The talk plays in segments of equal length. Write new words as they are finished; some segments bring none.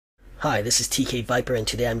Hi, this is tkviper, and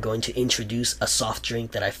today I'm going to introduce a soft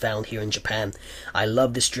drink that I found here in Japan. I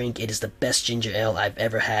love this drink. It is the best ginger ale I've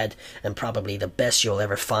ever had, and probably the best you'll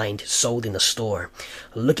ever find sold in a store.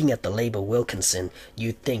 Looking at the label Wilkinson,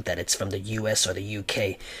 you'd think that it's from the US or the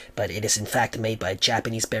UK, but it is in fact made by a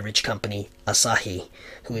Japanese beverage company, Asahi,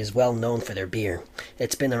 who is well known for their beer.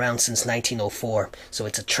 It's been around since 1904, so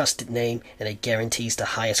it's a trusted name and it guarantees the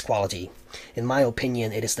highest quality. In my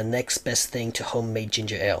opinion, it is the next best thing to homemade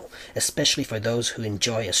ginger ale, especially for those who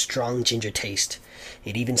enjoy a strong ginger taste.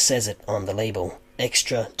 It even says it on the label,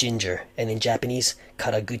 extra ginger, and in Japanese,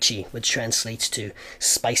 karaguchi, which translates to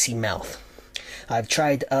spicy mouth. I've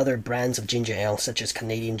tried other brands of ginger ale, such as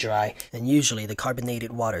Canadian Dry, and usually the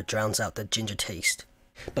carbonated water drowns out the ginger taste.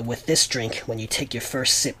 But with this drink, when you take your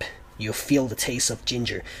first sip, you'll feel the taste of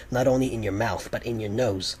ginger, not only in your mouth, but in your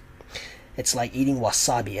nose. It's like eating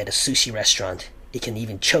wasabi at a sushi restaurant. It can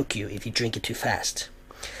even choke you if you drink it too fast.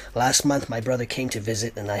 Last month my brother came to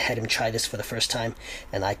visit and I had him try this for the first time,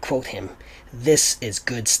 and I quote him, "This is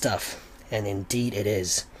good stuff." And indeed it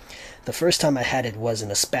is. The first time I had it was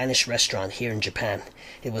in a Spanish restaurant here in Japan.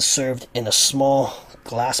 It was served in a small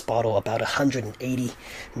glass bottle, about 180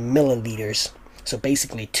 milliliters. So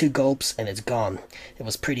basically 2 gulps and it's gone. It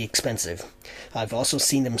was pretty expensive. I've also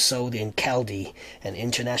seen them sold in Kaldi, an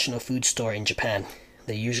international food store in Japan.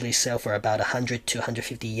 They usually sell for about 100 to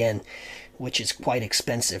 150 yen, which is quite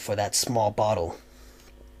expensive for that small bottle.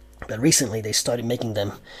 But recently they started making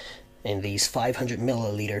them in these 500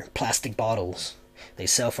 milliliter plastic bottles. They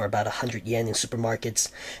sell for about 100 yen in supermarkets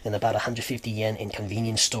and about 150 yen in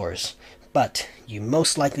convenience stores. But you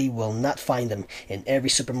most likely will not find them in every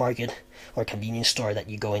supermarket or convenience store that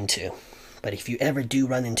you go into. But if you ever do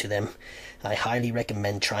run into them, I highly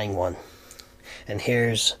recommend trying one. And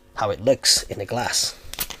here's how it looks in the glass.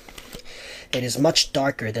 It is much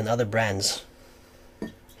darker than other brands,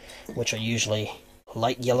 which are usually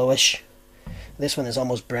light yellowish. This one is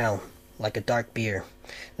almost brown, like a dark beer.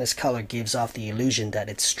 This color gives off the illusion that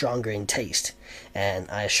it's stronger in taste, and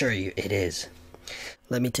I assure you it is.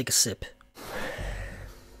 Let me take a sip.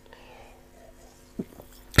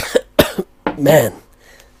 Man,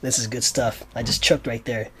 this is good stuff. I just choked right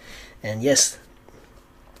there. And yes,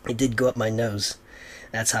 it did go up my nose.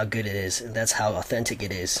 That's how good it is. And that's how authentic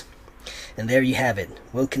it is. And there you have it.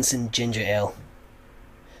 Wilkinson Ginger Ale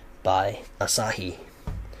by Asahi.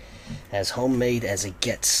 As homemade as it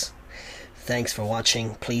gets. Thanks for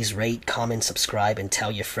watching. Please rate, comment, subscribe, and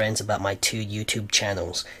tell your friends about my 2 YouTube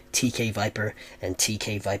channels, tkviper and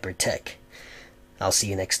tkviper Tech. I'll see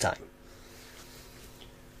you next time.